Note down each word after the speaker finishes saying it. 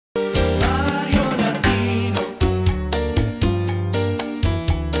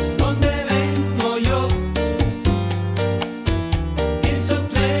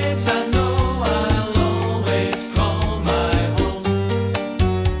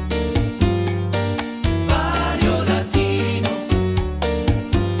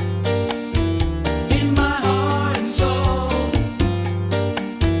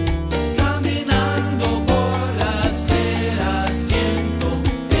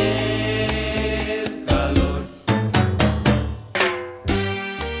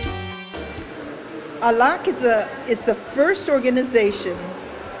ALAC is the first organization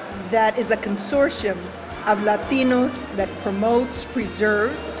that is a consortium of Latinos that promotes,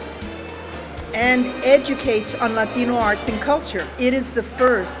 preserves, and educates on Latino arts and culture. It is the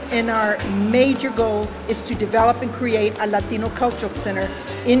first, and our major goal is to develop and create a Latino cultural center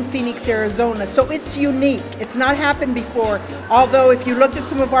in Phoenix, Arizona. So it's unique. It's not happened before. Although if you looked at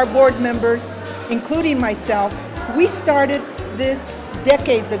some of our board members, including myself, we started this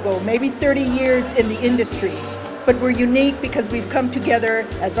decades ago, maybe 30 years in the industry. But we're unique because we've come together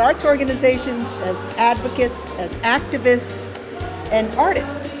as arts organizations, as advocates, as activists, and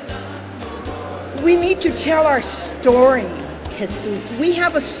artists. We need to tell our story, Jesus. We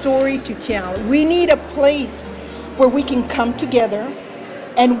have a story to tell. We need a place where we can come together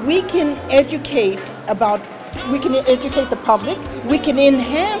and we can educate the public. We can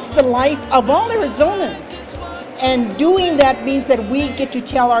enhance the life of all Arizonans. And doing that means that we get to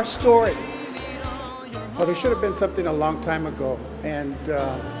tell our story. Well, there should have been something a long time ago. And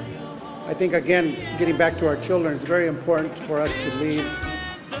I think, again, getting back to our children, it's very important for us to leave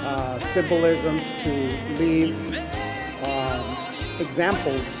symbolisms, to leave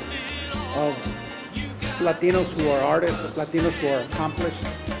examples of Latinos who are artists, Latinos who are accomplished,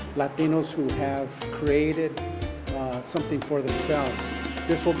 Latinos who have created something for themselves.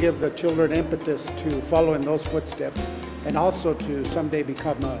 This will give the children impetus to follow in those footsteps and also to someday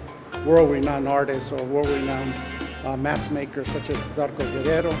become a world-renowned artist or world-renowned mask maker such as Zarco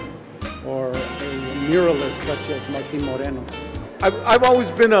Guerrero or a muralist such as Martin Moreno. I've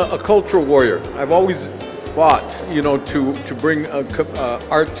always been a cultural warrior. I've always fought, you know, to bring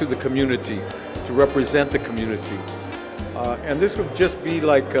art to the community, to represent the community. And this would just be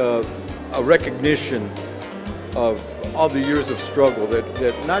like a recognition of all the years of struggle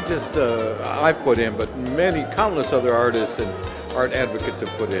that not just I've put in, but many, countless other artists and art advocates have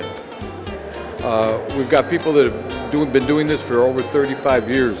put in. We've got people that have been doing this for over 35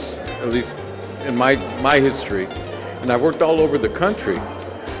 years, at least in my history. And I've worked all over the country.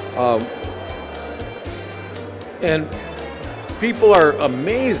 And people are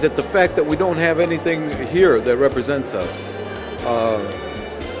amazed at the fact that we don't have anything here that represents us.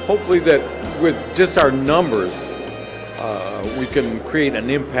 Hopefully that with just our numbers, we can create an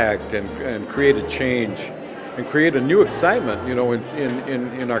impact and create a change and create a new excitement, you know,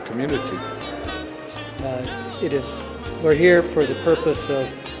 in our community. We're here for the purpose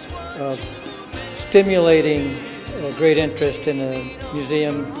of stimulating great interest in a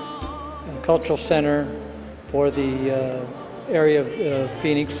museum, a cultural center for the area of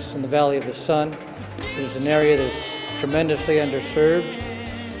Phoenix and the Valley of the Sun. It is an area that's tremendously underserved.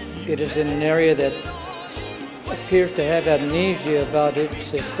 It is in an area that appears to have amnesia about its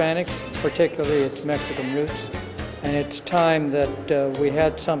Hispanic, particularly its Mexican roots. And it's time that we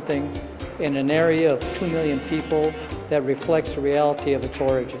had something in an area of 2 million people that reflects the reality of its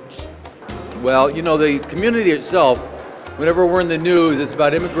origins. Well, you know, the community itself, whenever we're in the news, it's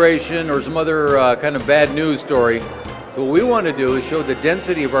about immigration or some other kind of bad news story. So what we want to do is show the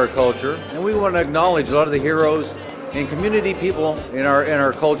density of our culture, and we want to acknowledge a lot of the heroes and community people in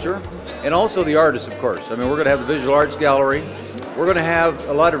our culture, and also the artists, of course. I mean, we're going to have the Visual Arts Gallery. We're going to have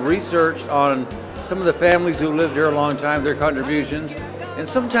a lot of research on some of the families who lived here a long time, their contributions. And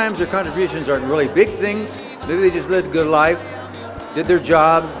sometimes their contributions aren't really big things. Maybe they just lived a good life, did their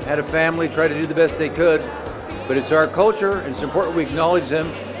job, had a family, tried to do the best they could. But it's our culture, and it's important we acknowledge them,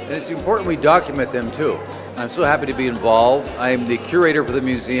 and it's important we document them too. I'm so happy to be involved. I am the curator for the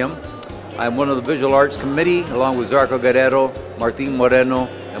museum. I'm one of the Visual Arts Committee, along with Zarco Guerrero, Martin Moreno,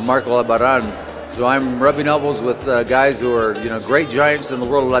 and Marco Albarran. So I'm rubbing elbows with guys who are, you know, great giants in the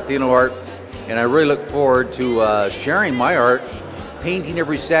world of Latino art, and I really look forward to sharing my art, painting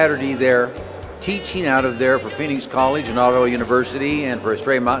every Saturday there, teaching out of there for Phoenix College and Ottawa University and for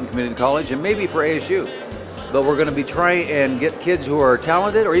Estrella Mountain Community College and maybe for ASU. But we're going to be trying and get kids who are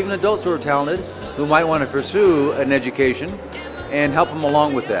talented or even adults who are talented who might want to pursue an education and help them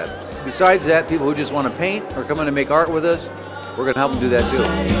along with that. Besides that, people who just want to paint or come in and make art with us, we're going to help them do that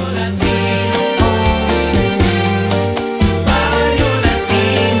too.